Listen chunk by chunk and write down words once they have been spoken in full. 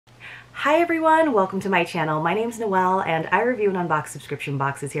Hi everyone, welcome to my channel. My name's Noelle and I review and unbox subscription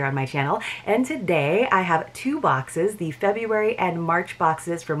boxes here on my channel. And today I have two boxes, the February and March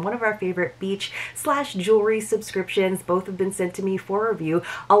boxes from one of our favorite beach/jewelry subscriptions. Both have been sent to me for review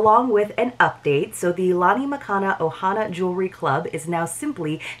along with an update. So the Lani Makana Ohana Jewelry Club is now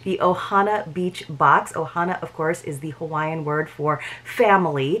simply the Ohana Beach Box. Ohana, of course, is the Hawaiian word for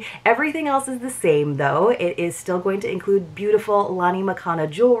family. Everything else is the same though. It is still going to include beautiful Lani Makana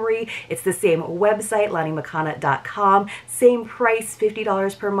jewelry. It's the same website, lanimakana.com. Same price,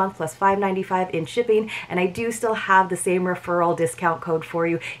 $50 per month plus $5.95 in shipping. And I do still have the same referral discount code for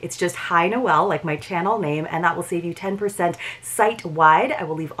you. It's just hinoël, like my channel name, and that will save you 10% site-wide. I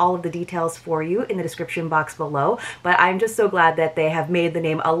will leave all of the details for you in the description box below. But I'm just so glad that they have made the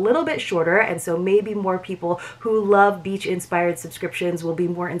name a little bit shorter, and so maybe more people who love beach-inspired subscriptions will be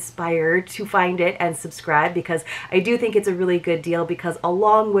more inspired to find it and subscribe, because I do think it's a really good deal, because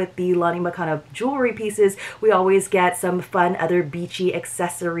along with the Lani Makana jewelry pieces, we always get some fun other beachy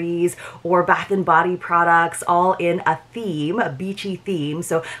accessories or bath and body products, all in a theme, a beachy theme.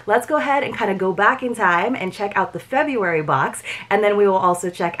 So let's go ahead and kind of go back in time and check out the February box, and then we will also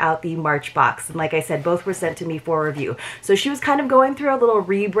check out the March box. And like I said, both were sent to me for review. So she was kind of going through a little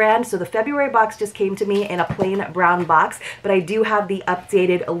rebrand. So the February box just came to me in a plain brown box, but I do have the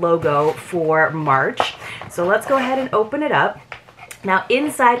updated logo for March. So let's go ahead and open it up. Now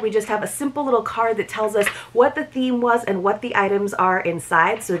inside we just have a simple little card that tells us what the theme was and what the items are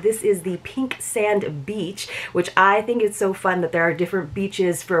inside. So this is the Pink Sand Beach, which I think is so fun that there are different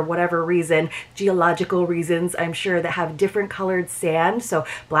beaches for whatever reason, geological reasons I'm sure, that have different colored sand. So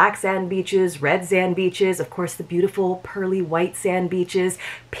black sand beaches, red sand beaches, of course the beautiful pearly white sand beaches,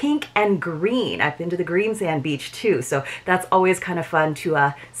 pink and green. I've been to the green sand beach too, so that's always kind of fun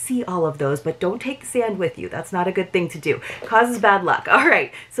to see all of those, but don't take sand with you. That's not a good thing to do. Causes bad luck. All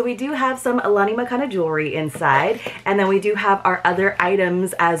right, so we do have some Lani Makana jewelry inside, and then we do have our other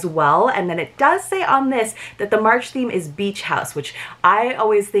items as well. And then it does say on this that the March theme is beach house, which I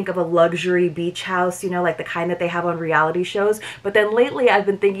always think of a luxury beach house, you know, like the kind that they have on reality shows. But then lately I've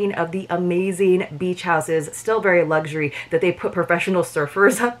been thinking of the amazing beach houses, still very luxury, that they put professional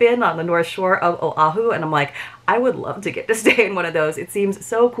surfers up in on the North Shore of Oahu, and I'm like, I would love to get to stay in one of those. It seems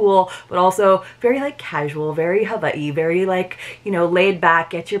so cool, but also very like casual, very Hawaii, very like, you know, laid back.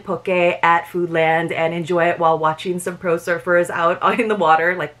 Get your poke at Foodland and enjoy it while watching some pro surfers out in the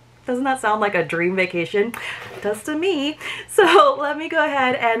water. Like, doesn't that sound like a dream vacation? It does to me. So let me go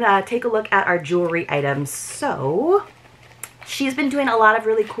ahead and take a look at our jewelry items. So she's been doing a lot of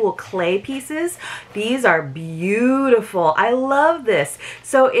really cool clay pieces. These are beautiful. I love this.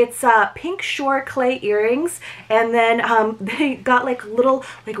 So it's pink shore clay earrings, and then they got like little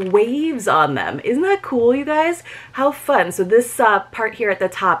like waves on them. Isn't that cool, you guys? How fun. So this part here at the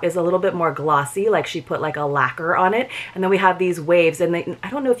top is a little bit more glossy, like she put like a lacquer on it, and then we have these waves, and I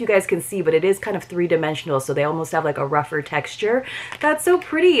don't know if you guys can see, but it is kind of three-dimensional, so they almost have like a rougher texture. That's so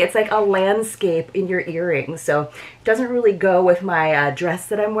pretty. It's like a landscape in your earrings. So it doesn't really go with my dress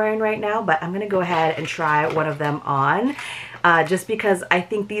that I'm wearing right now, but I'm gonna go ahead and try one of them on. Just because I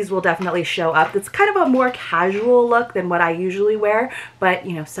think these will definitely show up. It's kind of a more casual look than what I usually wear, but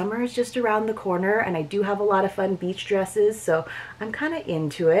you know, summer is just around the corner, and I do have a lot of fun beach dresses, so I'm kind of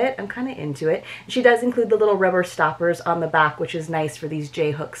into it. She does include the little rubber stoppers on the back, which is nice for these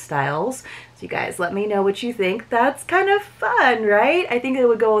J-hook styles. So you guys let me know what you think. That's kind of fun, right? I think it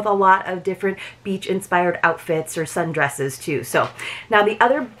would go with a lot of different beach-inspired outfits or sundresses too. So now the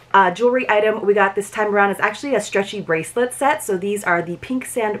other jewelry item we got this time around is actually a stretchy bracelet set. So these are the Pink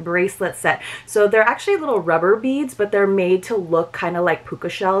Sand bracelet set. So they're actually little rubber beads, but they're made to look kind of like puka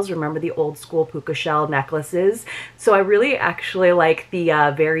shells. Remember the old school puka shell necklaces? So I really actually like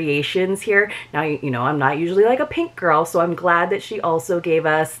the variations here. Now, you know, I'm not usually like a pink girl, so I'm glad that she also gave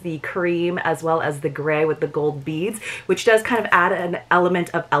us the cream as well as the gray with the gold beads, which does kind of add an element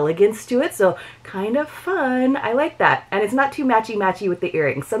of elegance to it. So kind of fun. I like that. And it's not too matchy-matchy with the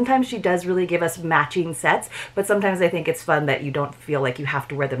earrings. Sometimes she does really give us matching sets, but sometimes I think it's fun that you don't feel like you have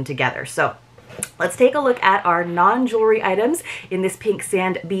to wear them together. So let's take a look at our non-jewelry items in this Pink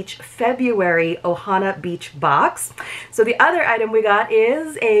Sand Beach February Ohana Beach box. So the other item we got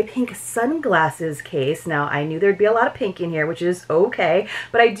is a pink sunglasses case. Now I knew there'd be a lot of pink in here, which is okay,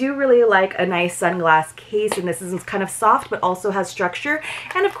 but I do really like a nice sunglass case, and this is kind of soft but also has structure.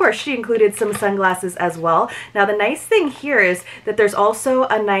 And of course she included some sunglasses as well. Now the nice thing here is that there's also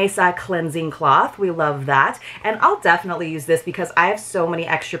a nice cleansing cloth. We love that, and I'll definitely use this because I have so many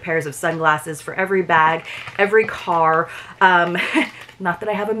extra pairs of sunglasses for every bag, every car. Not that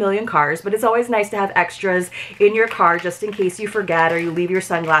I have a million cars, but it's always nice to have extras in your car just in case you forget or you leave your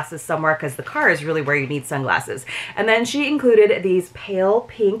sunglasses somewhere, because the car is really where you need sunglasses. And then she included these pale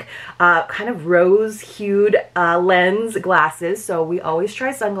pink, kind of rose-hued lens glasses. So we always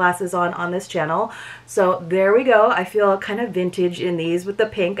try sunglasses on this channel. So there we go. I feel kind of vintage in these with the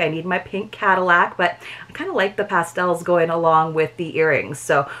pink. I need my pink Cadillac, but I kind of like the pastels going along with the earrings.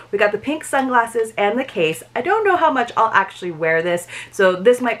 So we got the pink sunglasses and the case. I don't know how much I'll actually wear this, so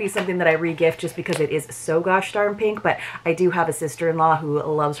this might be something that I re-gift just because it is so gosh darn pink, but I do have a sister-in-law who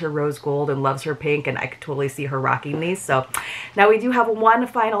loves her rose gold and loves her pink, and I could totally see her rocking these. So now we do have one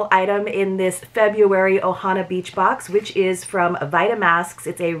final item in this February Ohana Beach Box, which is from Vitamasks.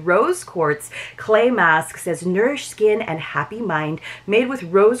 It's a rose quartz clay mask. Says nourish skin and happy mind, made with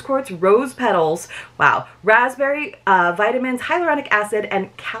rose quartz rose petals. Wow. Raspberry, vitamins, hyaluronic acid,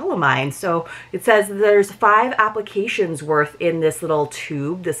 and calamine. So it says there's 5 applications worth in this little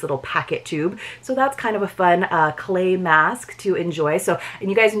tube, this little packet tube. So that's kind of a fun clay mask to enjoy. So, and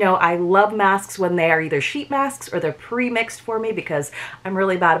you guys know I love masks when they are either sheet masks or they're pre-mixed for me, because I'm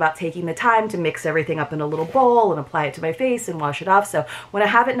really bad about taking the time to mix everything up in a little bowl and apply it to my face and wash it off. So when I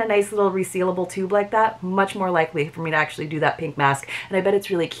have it in a nice little resealable tube like that, much more likely for me to actually do that pink mask. And I bet it's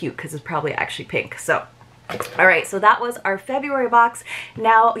really cute because it's probably actually pink. So all right, so that was our February box.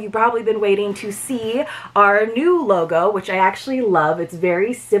 Now you've probably been waiting to see our new logo, which I actually love. It's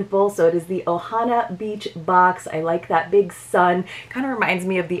very simple. So it is the Ohana Beach Box. I like that big sun. Kind of reminds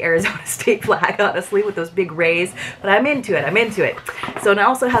me of the Arizona state flag, honestly, with those big rays, but I'm into it. I'm into it. So it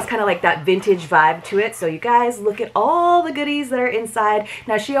also has kind of like that vintage vibe to it. So you guys look at all the goodies that are inside.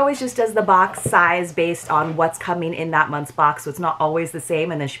 Now she always just does the box size based on what's coming in that month's box. So it's not always the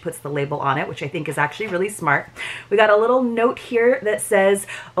same. And then she puts the label on it, which I think is actually really smart. We got a little note here that says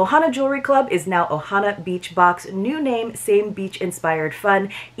Ohana Jewelry Club is now Ohana Beach Box. New name, same beach inspired fun.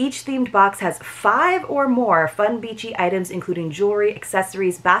 Each themed box has 5 or more fun beachy items, including jewelry,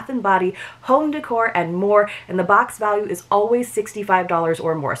 accessories, bath and body, home decor, and more. And the box value is always $65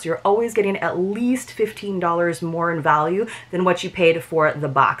 or more. So you're always getting at least $15 more in value than what you paid for the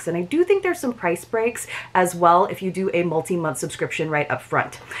box. And I do think there's some price breaks as well if you do a multi-month subscription right up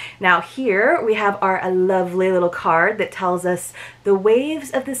front. Now here we have our lovely little card that tells us the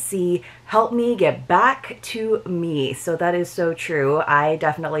waves of the sea help me get back to me. So that is so true. I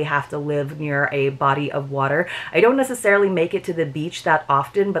definitely have to live near a body of water. I don't necessarily make it to the beach that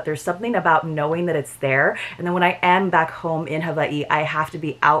often, but there's something about knowing that it's there. And then when I am back home in Hawaii, I have to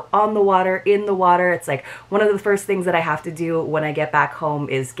be out on the water, in the water. It's like one of the first things that I have to do when I get back home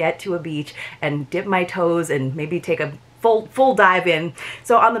is get to a beach and dip my toes and maybe take a full dive in.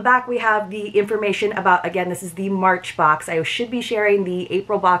 So on the back we have the information about, again, this is the March box. I should be sharing the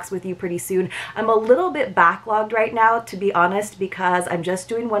April box with you pretty soon. I'm a little bit backlogged right now, to be honest, because I'm just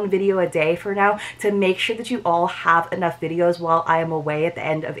doing 1 video a day for now to make sure that you all have enough videos while I am away at the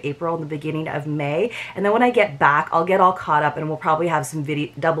end of April and the beginning of May. And then when I get back, I'll get all caught up and we'll probably have some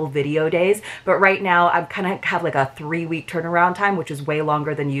double video days. But right now I'm kind of have like a 3-week turnaround time, which is way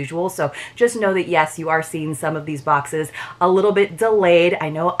longer than usual. So just know that yes, you are seeing some of these boxes a little bit delayed. I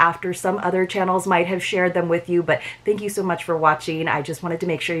know after some other channels might have shared them with you, but thank you so much for watching. I just wanted to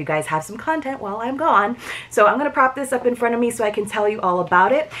make sure you guys have some content while I'm gone. So I'm going to prop this up in front of me so I can tell you all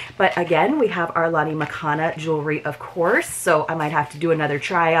about it. But again, we have our Lani Makana Jewelry, of course, so I might have to do another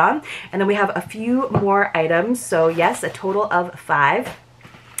try on. And then we have a few more items. So yes, a total of 5.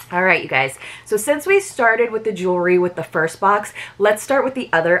 All right, you guys. So since we started with the jewelry with the first box, let's start with the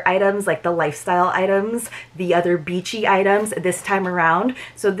other items, like the lifestyle items, the other beachy items this time around.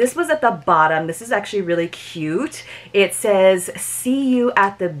 So this was at the bottom. This is actually really cute. It says, see you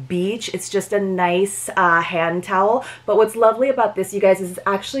at the beach. It's just a nice hand towel. But what's lovely about this, you guys, is it's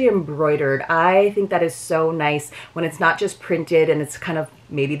actually embroidered. I think that is so nice when it's not just printed and it's kind of,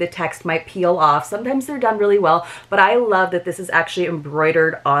 maybe the text might peel off. Sometimes they're done really well, but I love that this is actually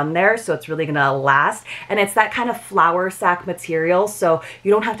embroidered on there, so it's really gonna last. And it's that kind of flour sack material, so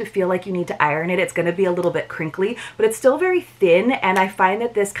you don't have to feel like you need to iron it. It's gonna be a little bit crinkly, but it's still very thin, and I find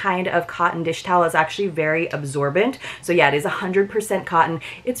that this kind of cotton dish towel is actually very absorbent. So yeah, it is 100% cotton.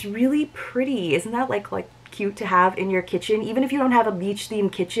 It's really pretty. Isn't that like cute to have in your kitchen? Even if you don't have a beach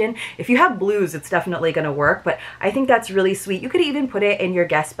themed kitchen, if you have blues, it's definitely going to work. But I think that's really sweet. You could even put it in your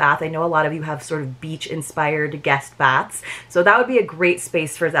guest bath. I know a lot of you have sort of beach inspired guest baths, so that would be a great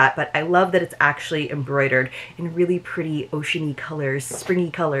space for that. But I love that it's actually embroidered in really pretty oceany colors,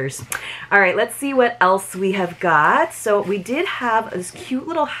 springy colors. All right, let's see what else we have got. So we did have this cute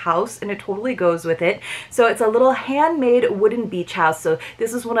little house, and it totally goes with it. So it's a little handmade wooden beach house. So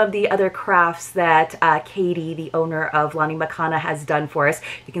this is one of the other crafts that came Katie, the owner of Lani Makana, has done for us.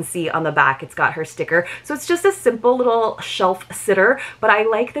 You can see on the back it's got her sticker. So it's just a simple little shelf sitter, but I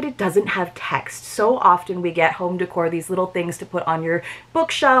like that it doesn't have text. So often we get home decor, these little things to put on your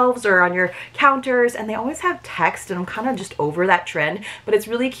bookshelves or on your counters, and they always have text, and I'm kind of just over that trend. But it's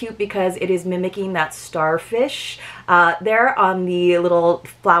really cute because it is mimicking that starfish there on the little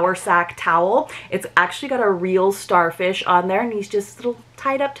flour sack towel. It's actually got a real starfish on there, and he's just little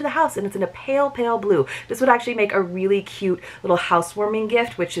tied up to the house, and it's in a pale blue. This would actually make a really cute little housewarming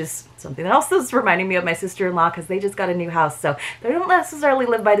gift, which is something else that's reminding me of my sister-in-law, because they just got a new house, so they don't necessarily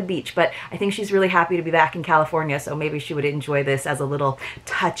live by the beach, but I think she's really happy to be back in California, so maybe she would enjoy this as a little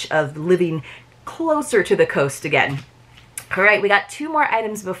touch of living closer to the coast again. All right, we got 2 more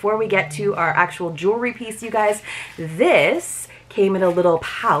items before we get to our actual jewelry piece, you guys. This came in a little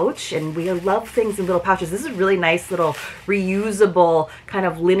pouch, and we love things in little pouches. This is a really nice little reusable kind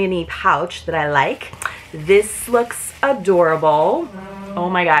of linen-y pouch that I like. This looks adorable. Oh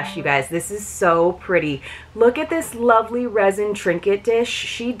my gosh, you guys, this is so pretty. Look at this lovely resin trinket dish.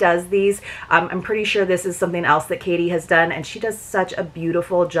 She does these. I'm pretty sure this is something else that Katie has done, and she does such a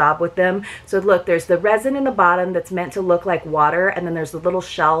beautiful job with them. So look, there's the resin in the bottom that's meant to look like water, and then there's the little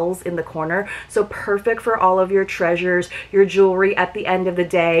shells in the corner. So perfect for all of your treasures, your jewelry at the end of the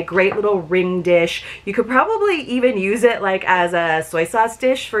day. Great little ring dish. You could probably even use it like as a soy sauce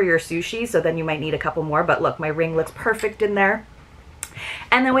dish for your sushi, so then you might need a couple more, but look, my ring looks perfect in there.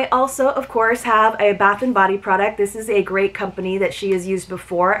 And then we also, of course, have a Bath & Body product. This is a great company that she has used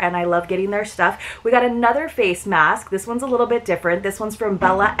before, and I love getting their stuff. We got another face mask. This one's a little bit different. This one's from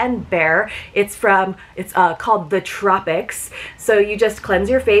Bella & Bear. It's called The Tropics. So you just cleanse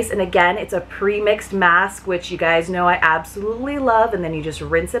your face, and again, it's a pre-mixed mask, which you guys know I absolutely love, and then you just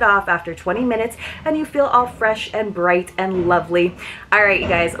rinse it off after 20 minutes, and you feel all fresh and bright and lovely. All right, you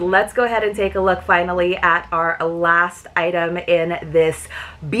guys, let's go ahead and take a look finally at our last item in this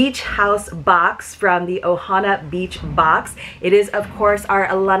beach house box from the Ohana Beach Box. It is, of course,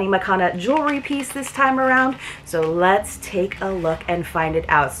 our Lani Makana jewelry piece this time around. So let's take a look and find it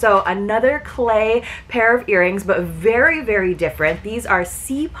out. So another clay pair of earrings, but very different. These are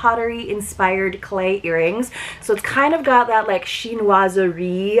sea pottery inspired clay earrings. So it's kind of got that like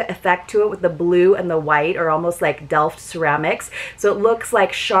chinoiserie effect to it with the blue and the white, or almost like Delft ceramics. So it looks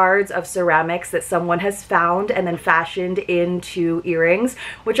like shards of ceramics that someone has found and then fashioned into earrings,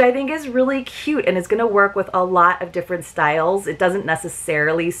 which I think is really cute, and it's going to work with a lot of different styles. It doesn't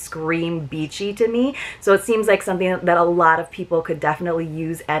necessarily scream beachy to me, so it seems like something that a lot of people could definitely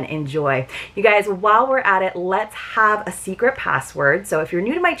use and enjoy. You guys, while we're at it, let's have a secret password. So if you're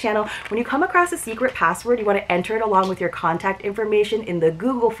new to my channel, when you come across a secret password, you want to enter it along with your contact information in the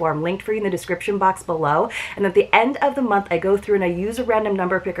Google form linked for you in the description box below. And at the end of the month, I go through and I use a random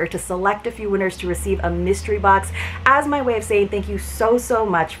number picker to select a few winners to receive a mystery box as my way of saying thank you so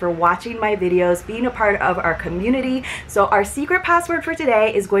much for watching my videos, being a part of our community. So our secret password for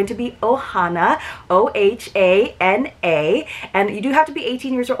today is going to be Ohana, O-H-A-N-A, and you do have to be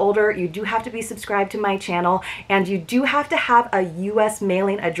 18 years or older. You do have to be subscribed to my channel, and you do have to have a US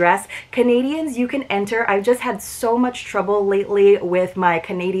mailing address. Canadians, you can enter. I've just had so much trouble lately with my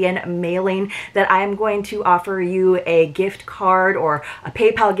Canadian mailing that I am going to offer you a gift card or a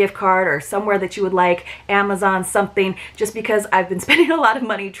PayPal gift card or somewhere that you would like, Amazon, something, just because I've been spending a lot of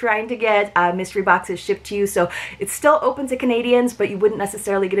money trying to get mystery boxes shipped to you. So it's still open to Canadians, but you wouldn't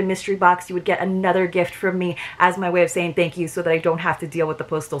necessarily get a mystery box. You would get another gift from me as my way of saying thank you, so that I don't have to deal with the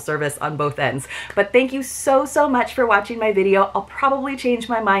postal service on both ends. But thank you so much for watching my video. I'll probably change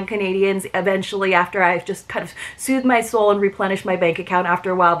my mind, Canadians, eventually, after I've just kind of soothed my soul and replenished my bank account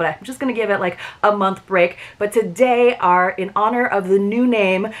after a while, but I'm just going to give it like a month break. But today, in honor of the new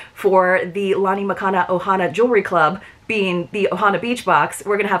name for the Lani Makana Ohana Jewelry Club, being the Ohana Beach Box,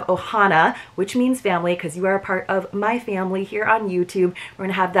 we're going to have Ohana, which means family, because you are a part of my family here on YouTube. We're going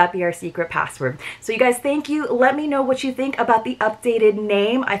to have that be our secret password. So you guys, thank you. Let me know what you think about the updated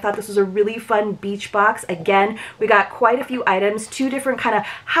name. I thought this was a really fun beach box. Again, we got quite a few items, 2 different kind of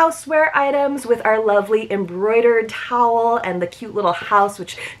houseware items with our lovely embroidered towel and the cute little house,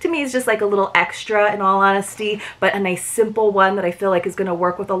 which to me is just like a little extra in all honesty, but a nice simple one that I feel like is going to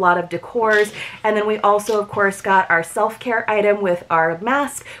work with a lot of decors. And then we also, of course, got our self-care item with our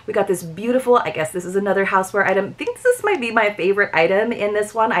mask. We got this beautiful, I guess this is another houseware item. I think this might be my favorite item in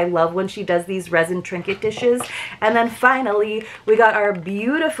this one. I love when she does these resin trinket dishes. And then finally, we got our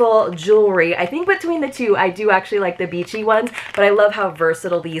beautiful jewelry. I think between the two, I do actually like the beachy ones, but I love how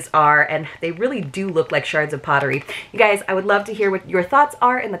versatile these are, and they really do look like shards of pottery. You guys, I would love to hear what your thoughts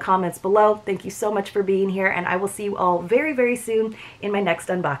are in the comments below. Thank you so much for being here, and I will see you all very soon in my next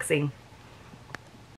unboxing.